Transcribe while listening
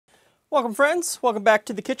Welcome friends, welcome back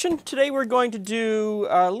to the kitchen. Today we're going to do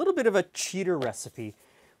a little bit of a cheater recipe.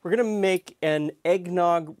 We're going to make an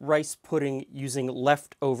eggnog rice pudding using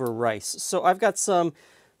leftover rice. So I've got some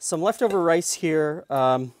leftover rice here.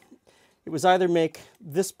 It was either make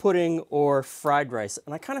this pudding or fried rice,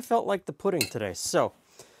 and I kind of felt like the pudding today. So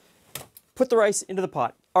put the rice into the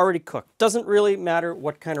pot, already cooked. Doesn't really matter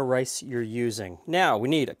what kind of rice you're using. Now we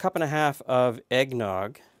need 1.5 cups of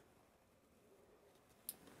eggnog.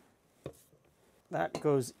 That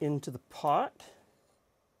goes into the pot.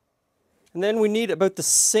 And then we need about the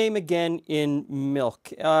same again in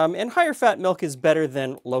milk. And higher fat milk is better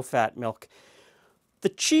than low fat milk. The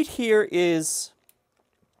cheat here is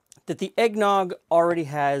that the eggnog already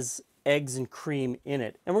has eggs and cream in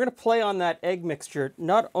it. And we're going to play on that egg mixture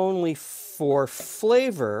not only for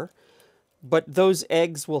flavor, but those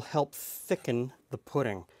eggs will help thicken the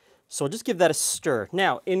pudding. So I'll just give that a stir.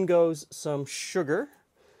 Now in goes some sugar.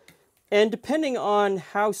 And depending on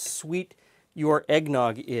how sweet your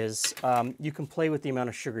eggnog is, you can play with the amount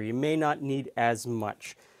of sugar. You may not need as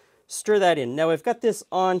much. Stir that in. Now I've got this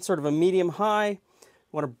on sort of a medium-high. I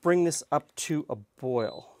want to bring this up to a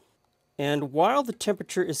boil. And while the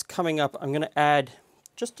temperature is coming up, I'm going to add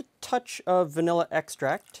just a touch of vanilla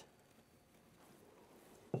extract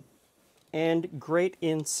and grate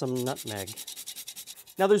in some nutmeg.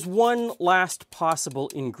 Now there's one last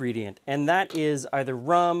possible ingredient, and that is either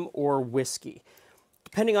rum or whiskey.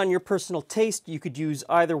 Depending on your personal taste, you could use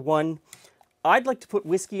either one. I'd like to put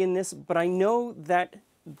whiskey in this, but I know that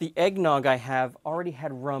the eggnog I have already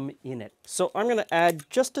had rum in it. So I'm going to add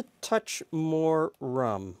just a touch more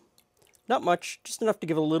rum. Not much, just enough to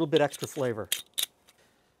give a little bit extra flavor.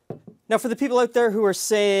 Now for the people out there who are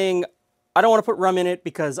saying, I don't want to put rum in it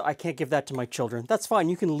because I can't give that to my children. That's fine,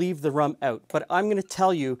 you can leave the rum out. But I'm going to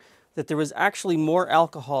tell you that there was actually more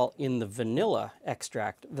alcohol in the vanilla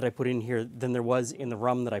extract that I put in here than there was in the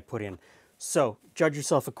rum that I put in. So judge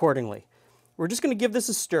yourself accordingly. We're just going to give this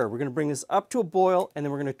a stir. We're going to bring this up to a boil, and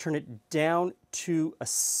then we're going to turn it down to a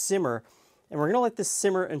simmer. And we're going to let this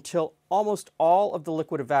simmer until almost all of the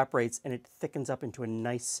liquid evaporates and it thickens up into a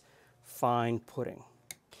nice, fine pudding.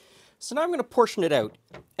 So now I'm going to portion it out,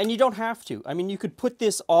 and you don't have to. I mean, you could put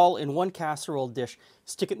this all in one casserole dish,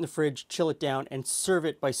 stick it in the fridge, chill it down, and serve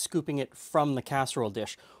it by scooping it from the casserole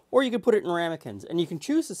dish. Or you could put it in ramekins, and you can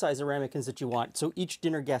choose the size of ramekins that you want, so each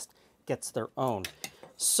dinner guest gets their own.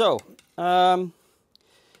 So, without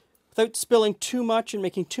spilling too much and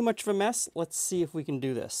making too much of a mess, let's see if we can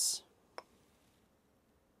do this.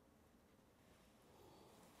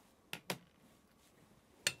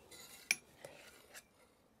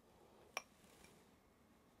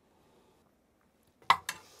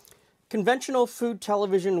 Conventional food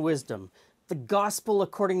television wisdom, the gospel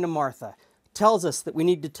according to Martha, tells us that we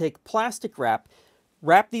need to take plastic wrap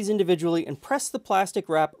these individually, and press the plastic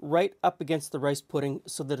wrap right up against the rice pudding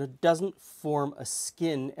so that it doesn't form a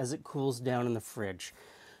skin as it cools down in the fridge.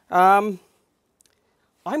 I'm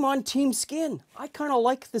on team skin. I kind of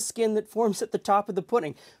like the skin that forms at the top of the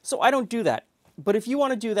pudding, so I don't do that. But if you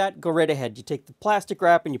want to do that, go right ahead. You take the plastic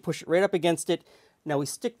wrap and you push it right up against it. Now we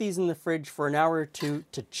stick these in the fridge for an hour or two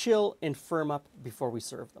to chill and firm up before we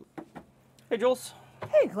serve them. Hey, Jules.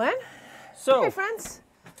 Hey, Glenn. So, hey, friends.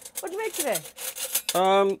 What'd you make today?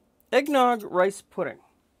 Eggnog rice pudding.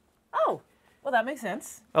 Oh, well, that makes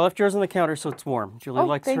sense. I left yours on the counter so it's warm. Julie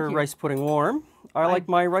likes her rice pudding warm. I like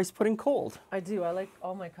my rice pudding cold. I do. I like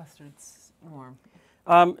all my custards warm.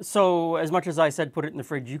 So as much as I said put it in the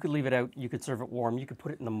fridge, you could leave it out, you could serve it warm, you could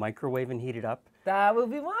put it in the microwave and heat it up. That would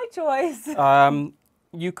be my choice.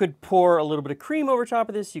 You could pour a little bit of cream over top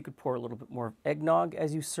of this, you could pour a little bit more of eggnog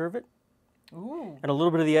as you serve it. Ooh. And a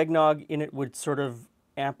little bit of the eggnog in it would sort of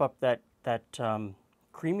amp up that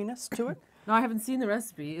creaminess to it. No, I haven't seen the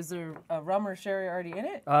recipe. Is there a rum or sherry already in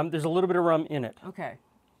it? There's a little bit of rum in it. Okay.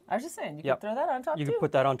 I was just saying, you could throw that on top You too. could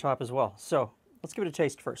put that on top as well. So let's give it a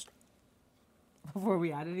taste first. Before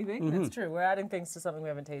we add anything? That's true. We're adding things to something we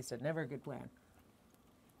haven't tasted. Never a good plan.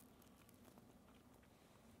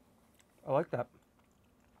 I like that.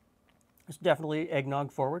 It's definitely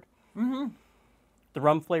eggnog forward. The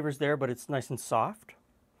rum flavor's there, but it's nice and soft.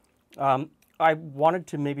 I wanted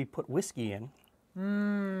to maybe put whiskey in.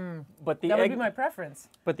 But that would be my preference.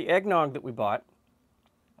 But the eggnog that we bought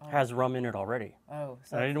has rum in it already. Oh,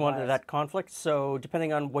 so and I didn't want that conflict, so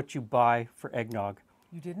depending on what you buy for eggnog.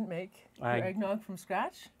 You didn't make your eggnog from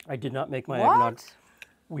scratch? I did not make my eggnog. What?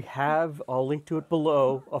 We have, I'll link to it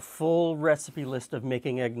below, a full recipe list of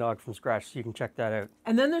making eggnog from scratch, so you can check that out.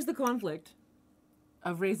 And then there's the conflict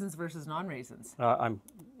of raisins versus non-raisins. I'm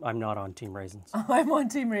not on team raisins. I'm on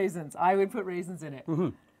team raisins. I would put raisins in it.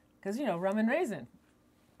 Because, you know, rum and raisin.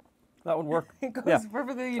 That would work. It goes Yeah.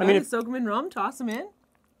 perfectly. You I mean, know, soak them in rum, toss them in,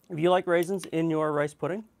 If you like raisins in your rice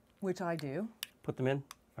pudding, which I do. put them in.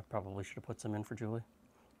 I probably should have put some in for Julie,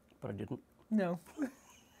 but I didn't. No.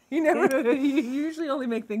 You never. You usually only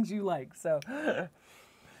make things you like, so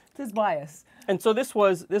it's his bias. And so this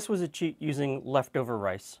was a cheat using leftover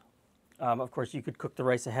rice. Of course, you could cook the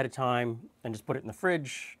rice ahead of time and just put it in the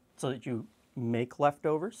fridge so that you make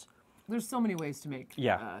leftovers. There's so many ways to make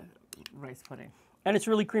rice pudding. And it's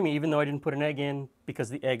really creamy, even though I didn't put an egg in, because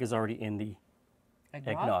the egg is already in the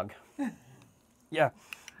eggnog. Yeah.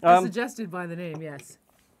 As suggested by the name, yes.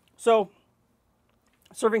 So,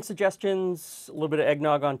 serving suggestions, a little bit of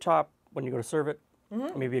eggnog on top when you go to serve it.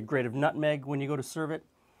 Maybe a grate of nutmeg when you go to serve it.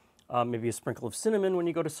 Maybe a sprinkle of cinnamon when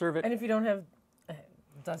you go to serve it. And if you don't have,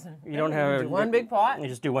 You don't have do one big pot. You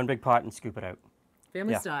just do one big pot and scoop it out.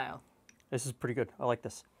 Family style. This is pretty good. I like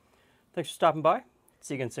this. Thanks for stopping by.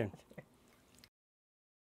 See you again soon.